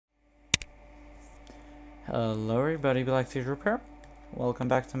Hello everybody, BlackTearDrop here. Welcome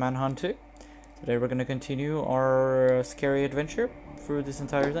back to Manhunt 2. Today we're going to continue our scary adventure through this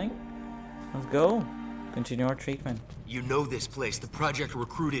entire thing. Let's go. Continue our treatment. You know this place. The project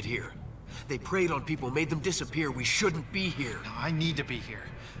recruited here. They preyed on people, made them disappear. We shouldn't be here. No, I need to be here.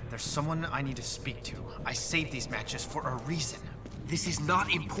 There's someone I need to speak to. I saved these matches for a reason. This is not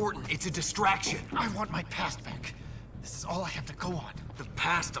important. It's a distraction. I want my past back. This is all I have to go on. The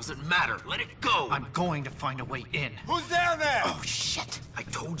past doesn't matter. Let it go. I'm going to find a way in. Who's down there? Oh, shit. I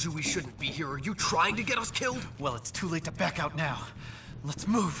told you we shouldn't be here. Are you trying to get us killed? Well, it's too late to back out now. Let's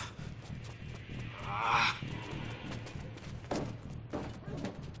move.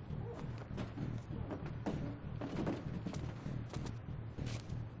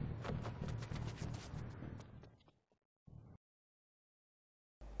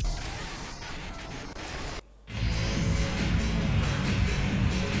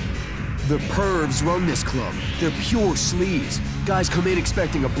 The pervs run this club. They're pure sleaze. Guys come in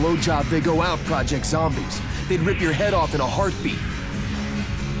expecting a blowjob, they go out Project Zombies. They'd rip your head off in a heartbeat.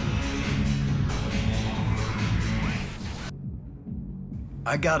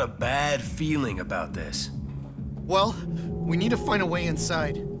 I got a bad feeling about this. Well, we need to find a way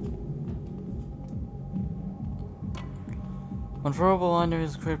inside. When throwable under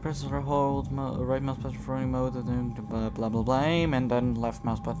is create presses for hold, right mouse button for throwing mode, and then blah blah blah aim, and then left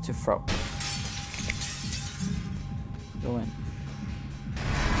mouse button to throw. Go in.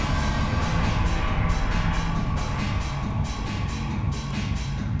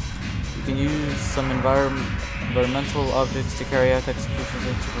 You can use some environmental objects to carry out executions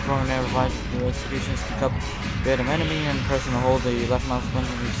and to perform your executions to cup the item enemy, and pressing and hold the left mouse button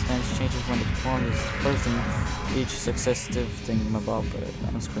which stance changes when the performed is first in each successive thingamabob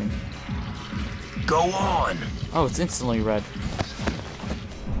on screen. Go on! Oh, it's instantly red.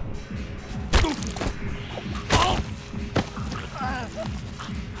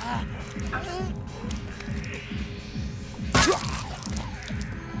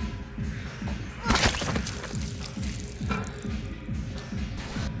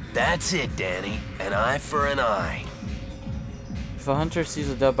 That's it, Danny. An eye for an eye. If a hunter sees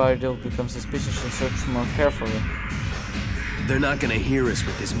a dead body, they'll become suspicious and search more carefully. They're not gonna hear us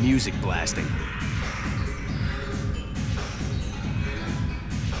with this music blasting.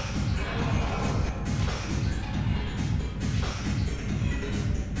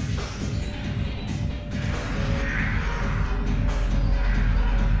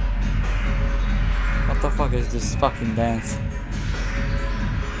 What the fuck is this fucking dance?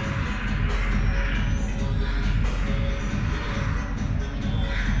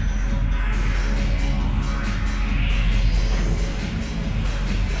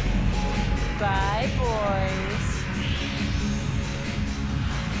 Bye, boys.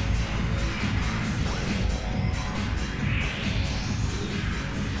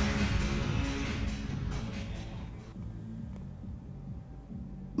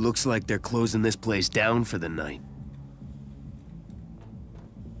 Looks like they're closing this place down for the night.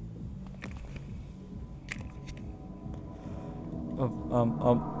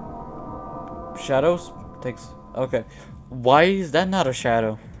 Shadows? Takes... Okay. Why is that not a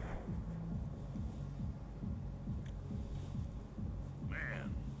shadow?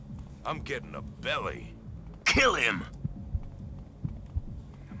 Man, I'm getting a belly. Kill him!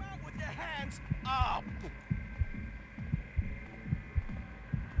 Come out with your hands up!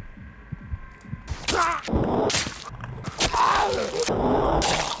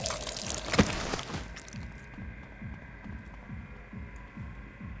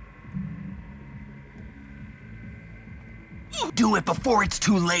 Do it before it's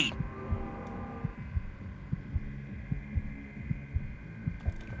too late!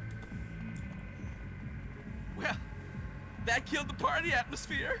 Well, that killed the party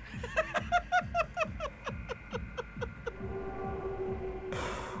atmosphere.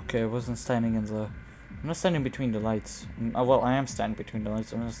 Okay, I wasn't standing in the... I'm not standing between the lights. Well, I am standing between the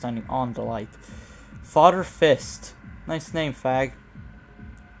lights. I'm not standing on the light. Father Fist. Nice name, fag.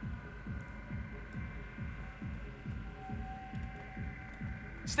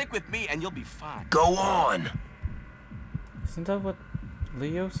 Stick with me and you'll be fine. Go on! Isn't that what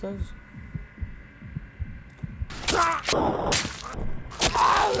Leo says?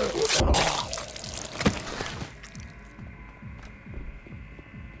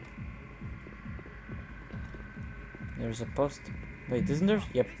 There's a post. Wait, isn't there?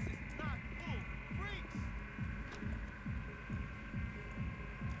 Yep.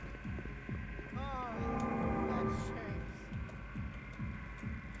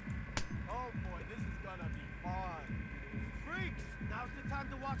 Now's the time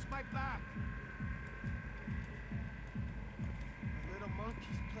to watch my back.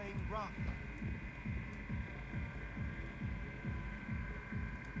 Monkey's playing rough.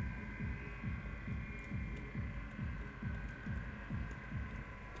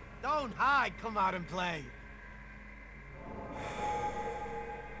 Don't hide, come out and play.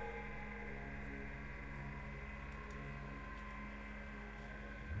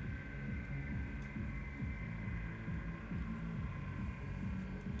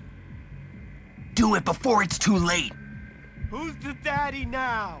 Do it before it's too late. Who's the daddy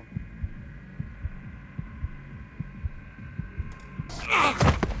now?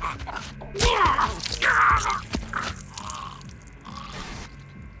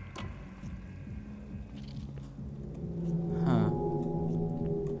 Huh.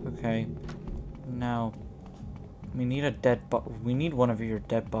 Okay. Now, we need a we need one of your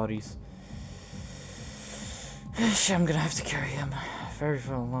dead bodies. I'm gonna have to carry him very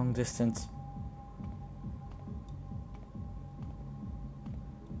for a long distance.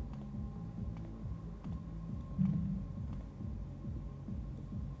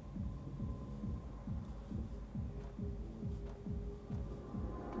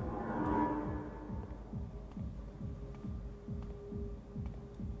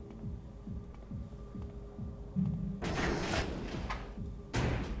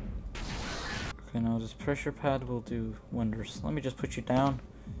 Okay, now this pressure pad will do wonders. Let me just put you down.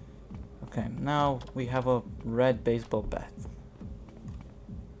 Okay, now we have a red baseball bat.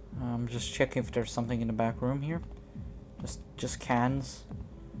 I'm just checking if there's something in the back room here. Just cans.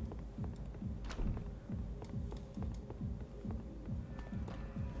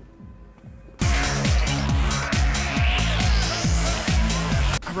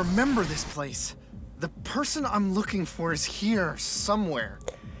 I remember this place. The person I'm looking for is here somewhere.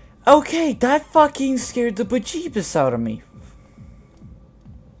 Okay, that fucking scared the bejeebus out of me.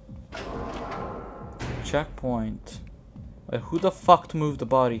 Checkpoint. Wait, who the fuck moved the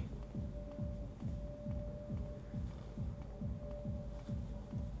body?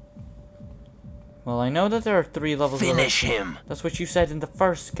 Well, I know that there are 3 levels. Finish him. That's what you said in the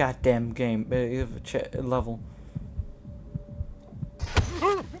first goddamn game level.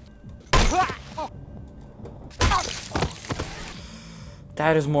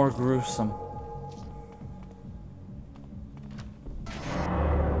 That is more gruesome.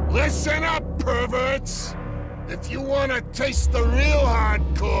 Listen up, perverts! If you want to taste the real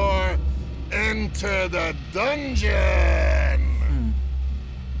hardcore, enter the dungeon!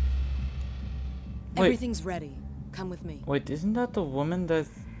 Everything's ready. Come with me. Wait, isn't that the woman that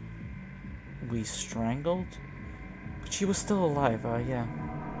we strangled? But she was still alive, yeah.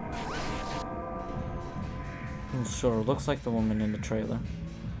 Well, sure, looks like the woman in the trailer.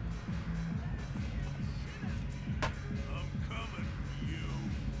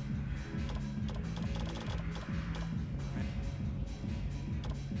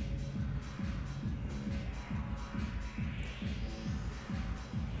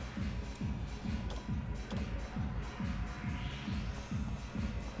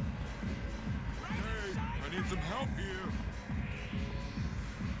 I need some help here.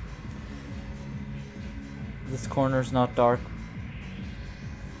 This corner's not dark.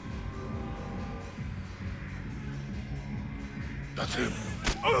 That's him.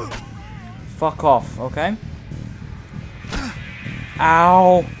 Fuck off, okay?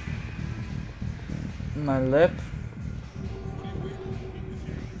 Ow! My lip.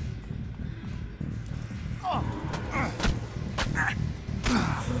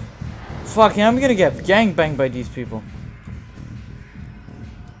 Fucking, I'm gonna get gangbanged by these people.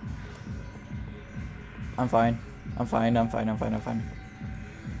 I'm fine. I'm fine. No, I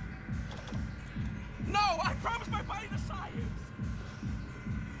promised my body to science.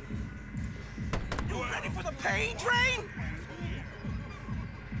 You ready for the pain train?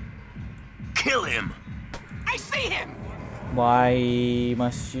 Kill him. I see him. Why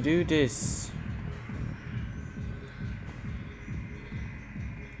must you do this?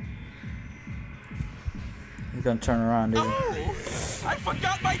 You're gonna turn around, dude. Oh, I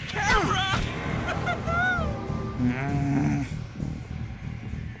forgot my camera.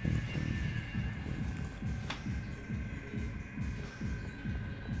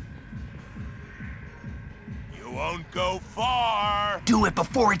 You won't go far! Do it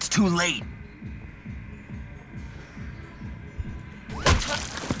before it's too late.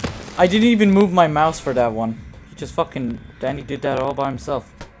 I didn't even move my mouse for that one. He just fucking... Danny did that all by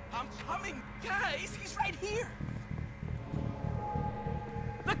himself. I'm coming, guys. He's right here.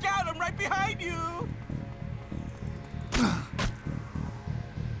 Look out, I'm right behind you.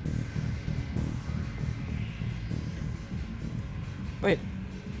 Wait.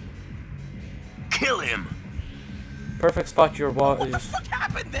 Kill him. Perfect spot your wall What the is. fuck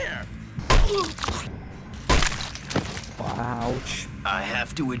happened there? Ouch. I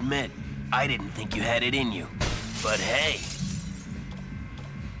have to admit, I didn't think you had it in you. But hey.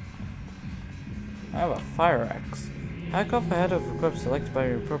 I have a fire axe. Hack off a head of a corpse selected by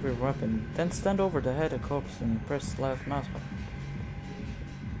your appropriate weapon. Then stand over the head of the corpse and press left mouse button.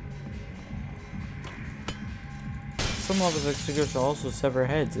 Some levels of execution also sever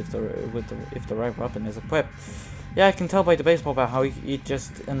heads if the right weapon is equipped. Yeah, I can tell by the baseball bat how he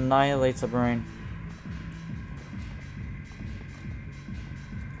just annihilates a brain.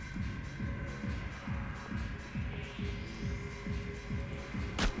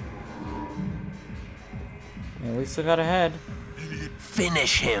 At least I got a head.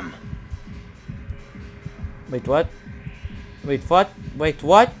 Finish him. Wait, what? Wait, what? Wait,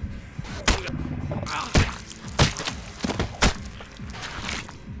 what?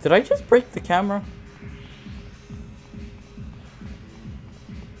 Did I just break the camera?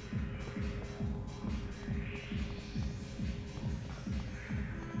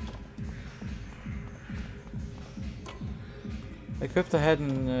 Equip the head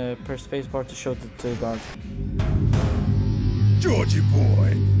and press spacebar to show the guard. Georgie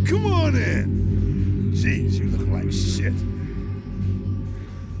boy, come on in. Jeez, you look like shit.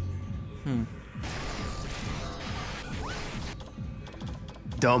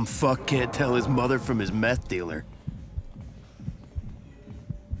 Dumb fuck can't tell his mother from his meth dealer.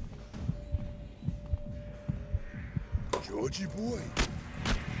 Georgie boy.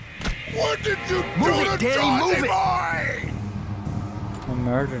 What did you Move do it, to Danny, Georgie move it. boy? I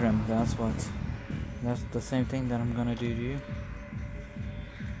murdered him, that's what. That's the same thing that I'm gonna do to you.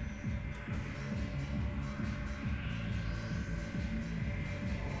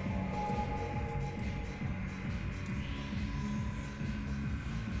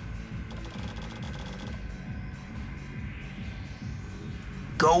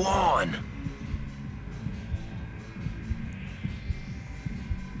 Go on.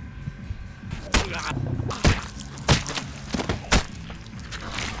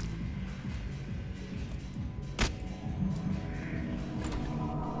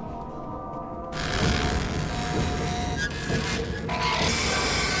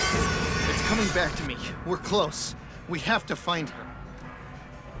 It's coming back to me. We're close. We have to find her.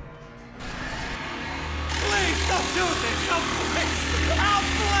 Please don't do this! Oh, please! Oh,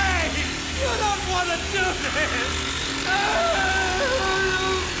 please! You don't want to do this! Oh,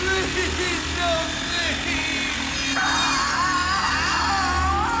 please, no, please!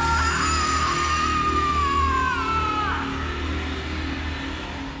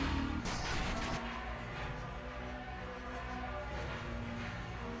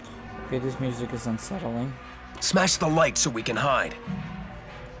 Okay, this music is unsettling. Smash the light so we can hide.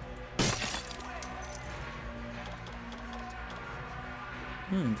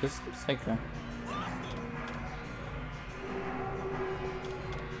 This looks like a...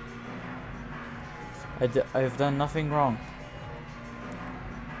 I've done nothing wrong.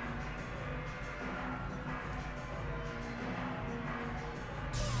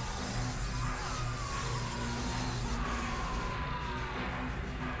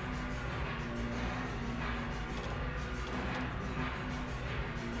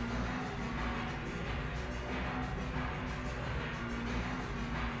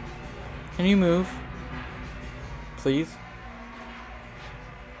 Can you move? Please?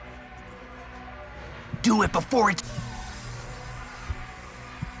 Do it before it's...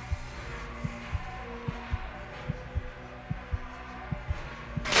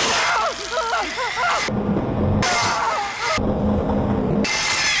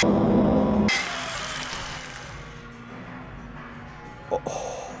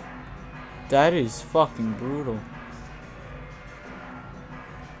 Oh, that is fucking brutal.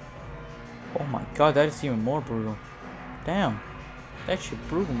 Oh my god, that is even more brutal. Damn. That shit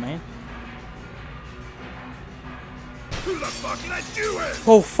brutal, man. Who the fuck let you in?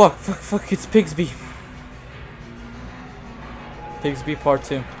 Oh fuck, it's Pigsby. Pigsby Part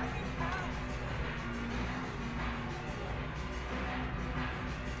 2.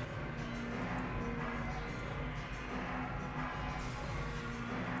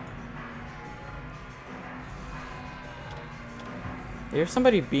 There's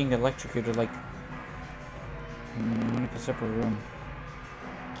somebody being electrocuted, like, in a separate room.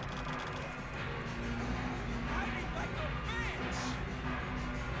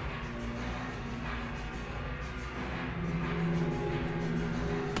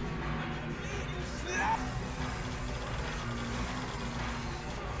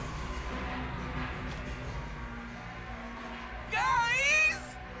 Guys!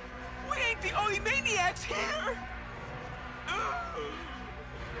 We ain't the only maniacs here!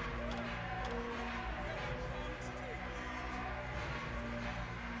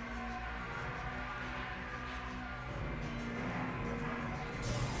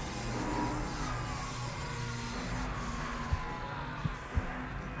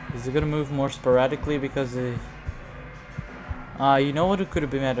 Is it gonna move more sporadically because you know what, it could have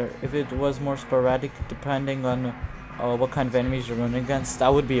been better if it was more sporadic depending on what kind of enemies you're running against.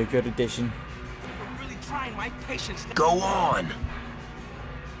 That would be a good addition. You're really trying my patience. Go on!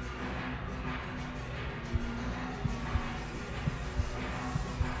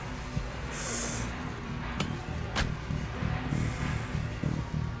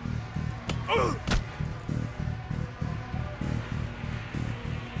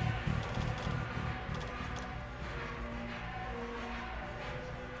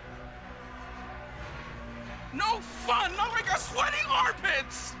 No fun, not like a sweating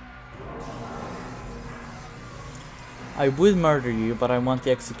armpits! I would murder you, but I want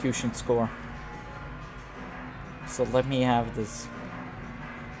the execution score. So let me have this.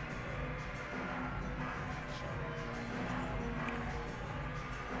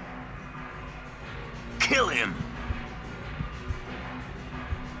 Kill him!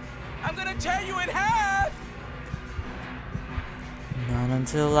 I'm gonna tear you in half! Not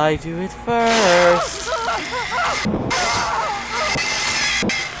until I do it first.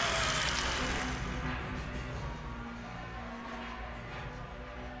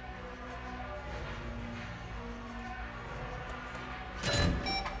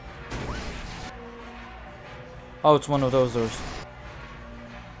 Oh, it's one of those doors.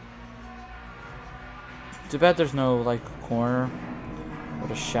 Too bad there's no, like, corner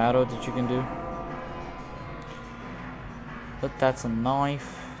with a shadow that you can do. But that's a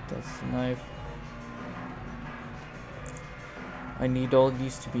knife. That's a knife. I need all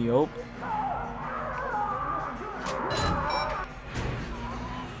these to be open.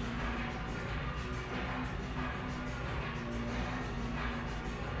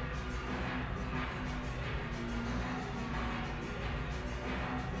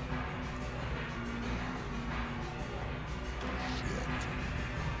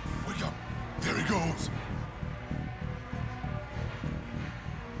 Wake up. There he goes.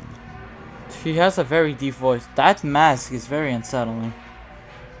 He has a very deep voice. That mask is very unsettling.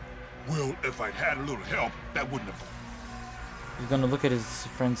 Well, if I'd had a little help, that wouldn't have... He's gonna look at his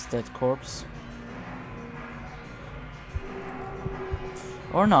friend's dead corpse.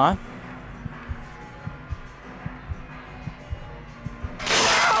 Or not.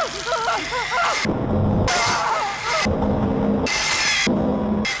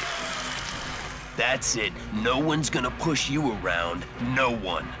 That's it. No one's gonna push you around. No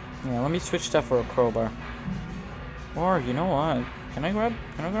one. Yeah, let me switch that for a crowbar. Or, you know what? Can I grab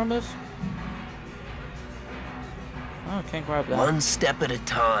this? Oh, I can't grab that. One step at a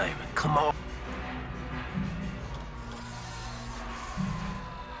time. Come on.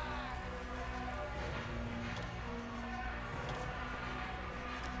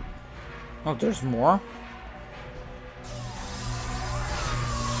 Oh, there's more?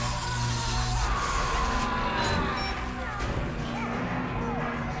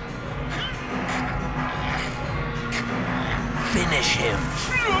 Finish him.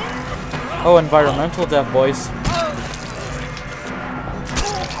 Oh, environmental death, boys.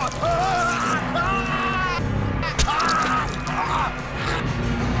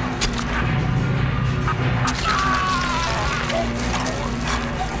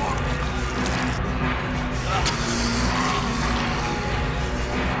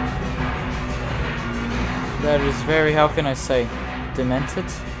 That is very, how can I say, demented?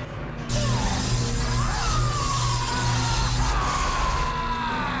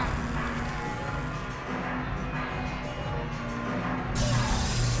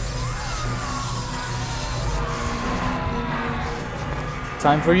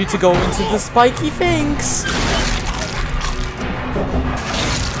 Time for you to go into the spiky things!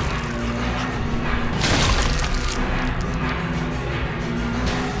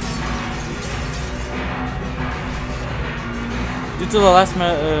 Due to the last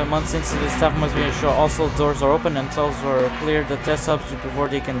month's incident, staff must be ensured also doors are open and cells are cleared the test subject before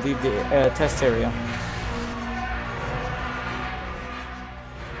they can leave the test area.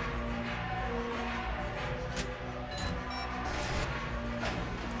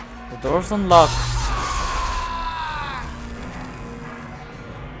 The door's unlocked.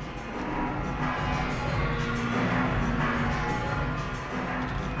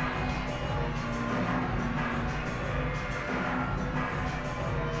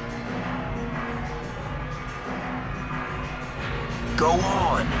 Go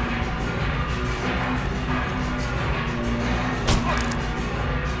on.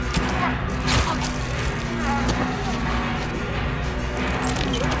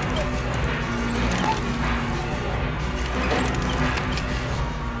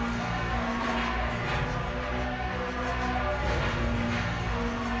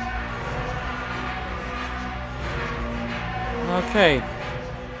 Okay,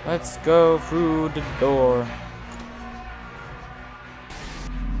 let's go through the door.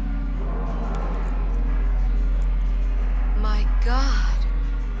 My God.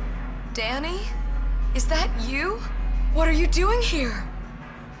 Danny? Is that you? What are you doing here?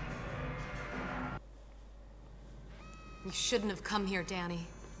 You shouldn't have come here, Danny.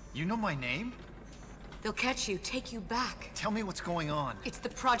 You know my name? They'll catch you, take you back. Tell me what's going on. It's the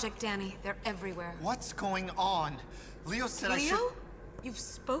project, Danny. They're everywhere. What's going on? Leo said I should... Leo? You've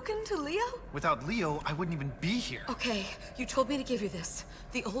spoken to Leo? Without Leo, I wouldn't even be here. Okay, you told me to give you this.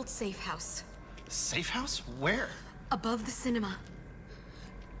 The old safe house. Safe house? Where? Above the cinema.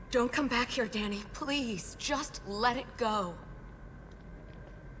 Don't come back here, Danny. Please, just let it go.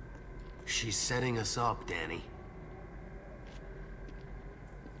 She's setting us up, Danny.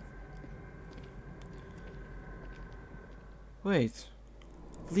 Wait.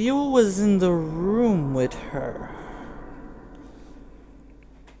 Leo was in the room with her.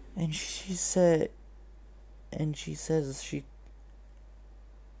 And she said... And she says she...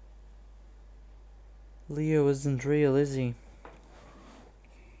 Leo isn't real, is he?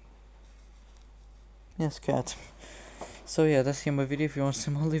 Yes, cat. So yeah, that's the end of my video. If you want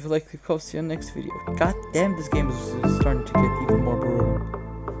some more, leave a like, leave a comment, see you in the next video. God damn, this game is starting to get even